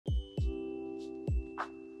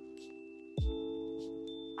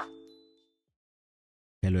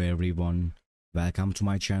Hello everyone, welcome to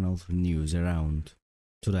my channel News Around.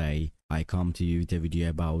 Today I come to you with a video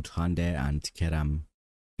about Hande and Kerem.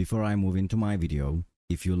 Before I move into my video,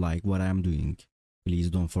 if you like what I am doing, please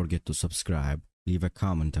don't forget to subscribe, leave a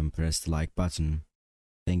comment and press the like button.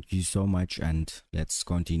 Thank you so much and let's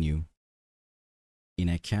continue. In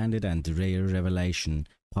a candid and rare revelation,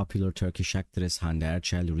 popular Turkish actress Hande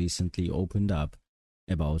Ercel recently opened up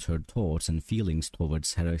about her thoughts and feelings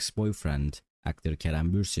towards her ex-boyfriend, actor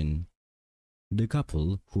Kerem Bürsin. The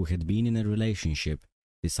couple, who had been in a relationship,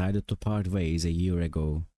 decided to part ways a year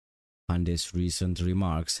ago. Hande's recent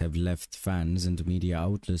remarks have left fans and media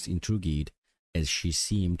outlets intrigued, as she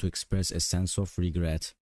seemed to express a sense of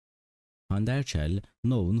regret. Hande Ercel,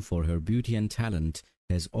 known for her beauty and talent,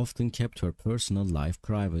 has often kept her personal life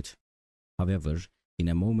private. However, in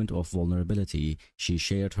a moment of vulnerability, she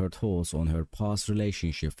shared her thoughts on her past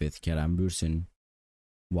relationship with Kerem Bürsin.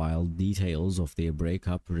 While details of their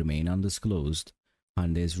breakup remain undisclosed,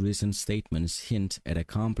 Hande's recent statements hint at a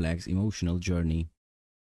complex emotional journey.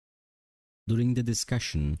 During the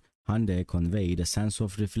discussion, Hande conveyed a sense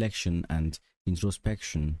of reflection and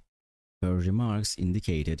introspection. Her remarks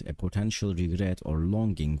indicated a potential regret or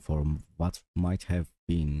longing for what might have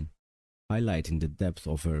been, highlighting the depth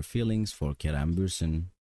of her feelings for Kerem Bürsin.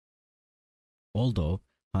 Although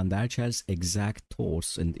Hande Ercel's exact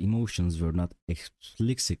thoughts and emotions were not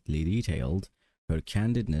explicitly detailed, her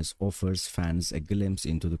candidness offers fans a glimpse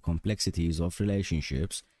into the complexities of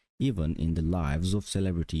relationships, even in the lives of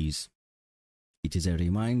celebrities. It is a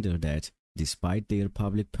reminder that, despite their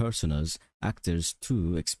public personas, actors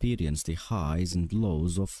too experience the highs and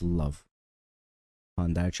lows of love.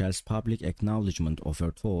 Hande Ercel's public acknowledgement of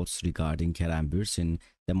her thoughts regarding Kerem Bürsin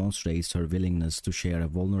demonstrates her willingness to share a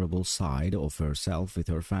vulnerable side of herself with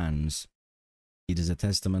her fans. It is a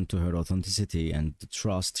testament to her authenticity and the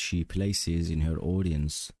trust she places in her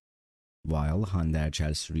audience. While Hande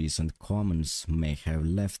Ercel's recent comments may have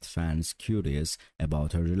left fans curious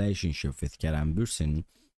about her relationship with Kerem Bürsin,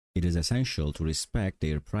 it is essential to respect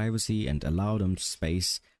their privacy and allow them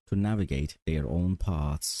space to navigate their own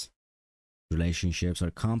paths. Relationships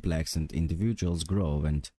are complex and individuals grow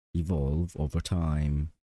and evolve over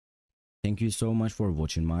time. Thank you so much for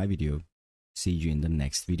watching my video. See you in the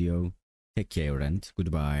next video. Take care and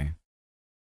goodbye.